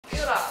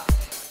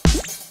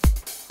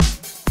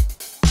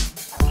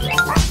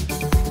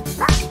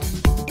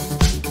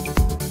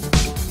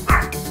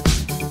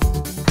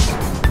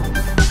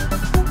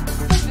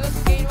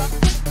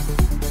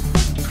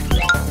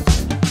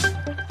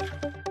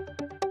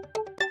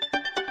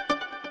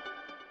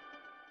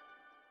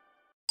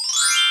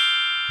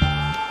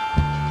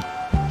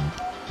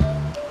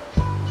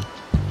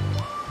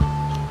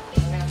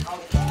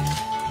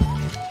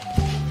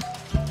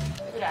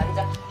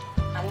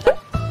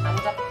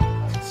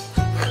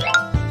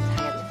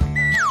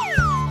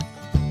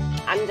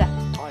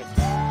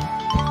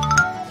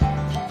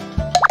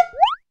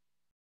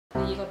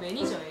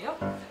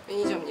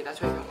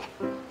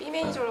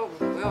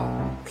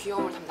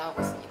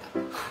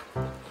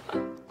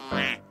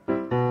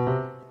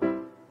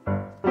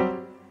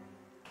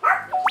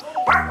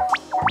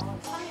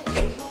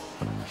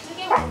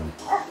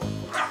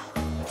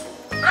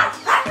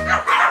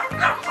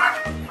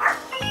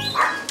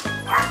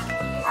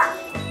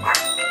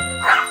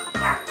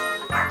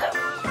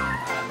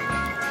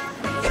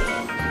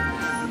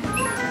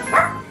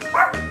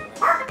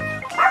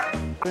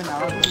그래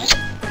나와보네.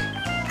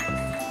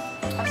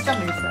 깜짝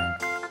놀랐어요.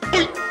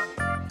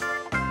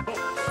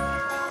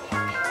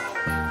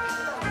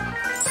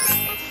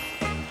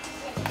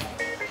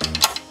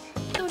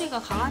 삐돌이가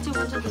강아지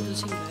환자들도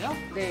챙겨요?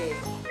 네.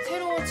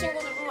 새로운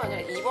친구들뿐만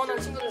아니라 입원한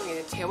친구들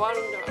중에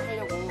재활운동을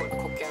하려고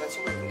걷게 하는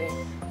친구들인데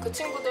그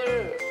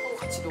친구들하고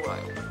같이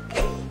놀아요.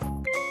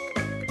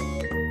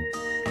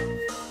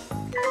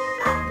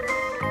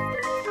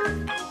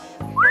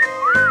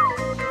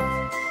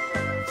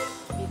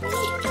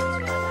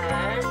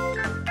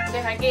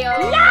 네, 갈게요.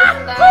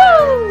 고맙습니다.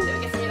 네,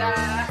 뵙겠습니다.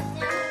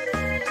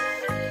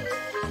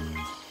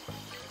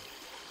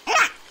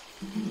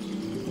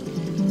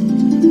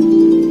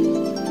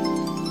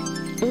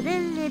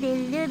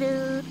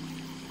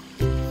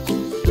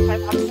 잘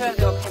봐주셔야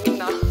돼요.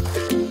 재밌나?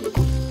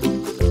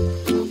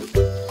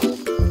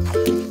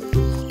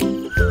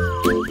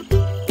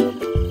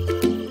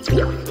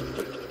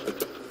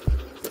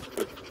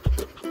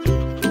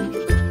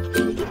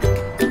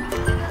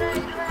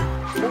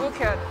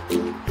 목욕해야 돼.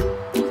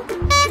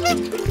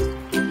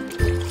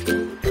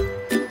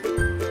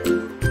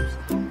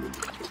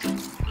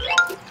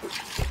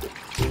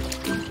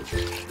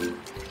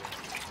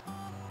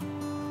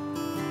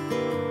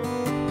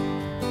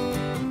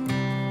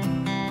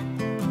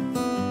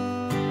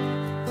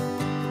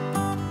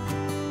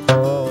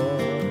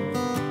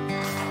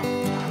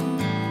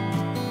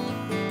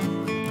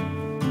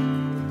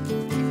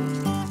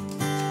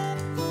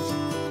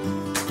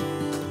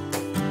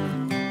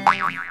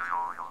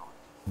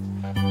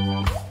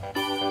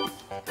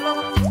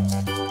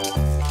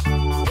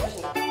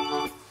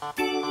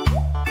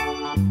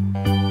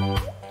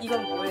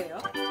 이건 뭐예요?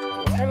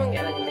 삶은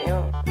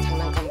계란인데요.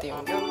 장난감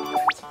대용병.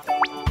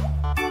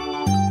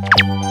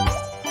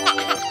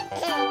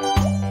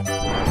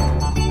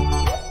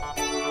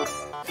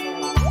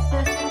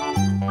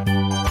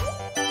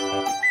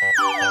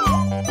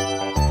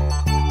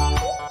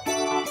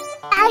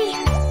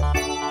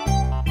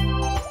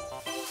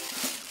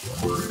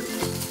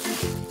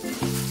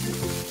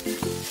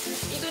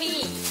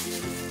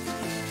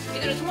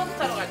 삐돌이 토마토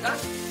타러 갈까?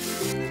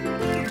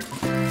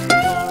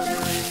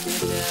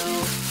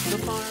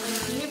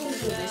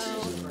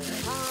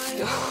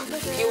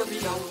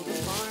 비옷병,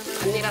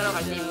 간일하러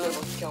갈 때 입는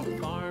옷병.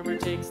 Farmer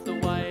takes the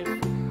wife,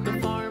 the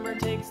farmer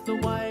takes the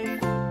wife.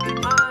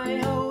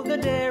 Hi-ho, the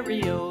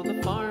dairy-o,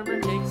 the farmer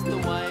takes the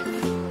wife.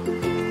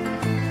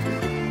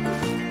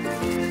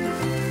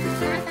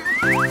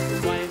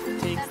 The wife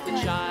takes the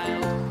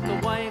child, the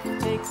wife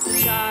takes the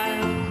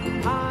child.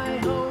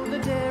 Hi-ho, the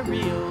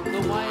dairy-o,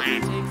 the wife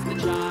takes the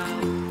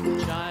child.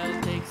 The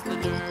child takes the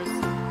nurse,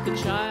 the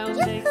child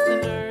takes the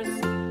nurse.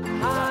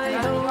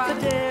 Hi-ho, the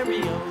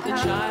dairy-o, the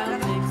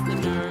child takes the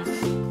nurse.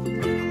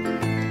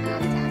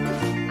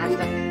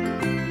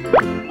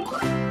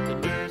 The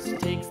nurse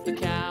takes the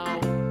cow,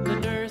 the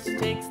nurse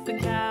takes the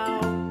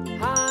cow.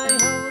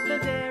 Hi-ho, the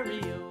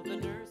dairy-o, the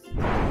nurse.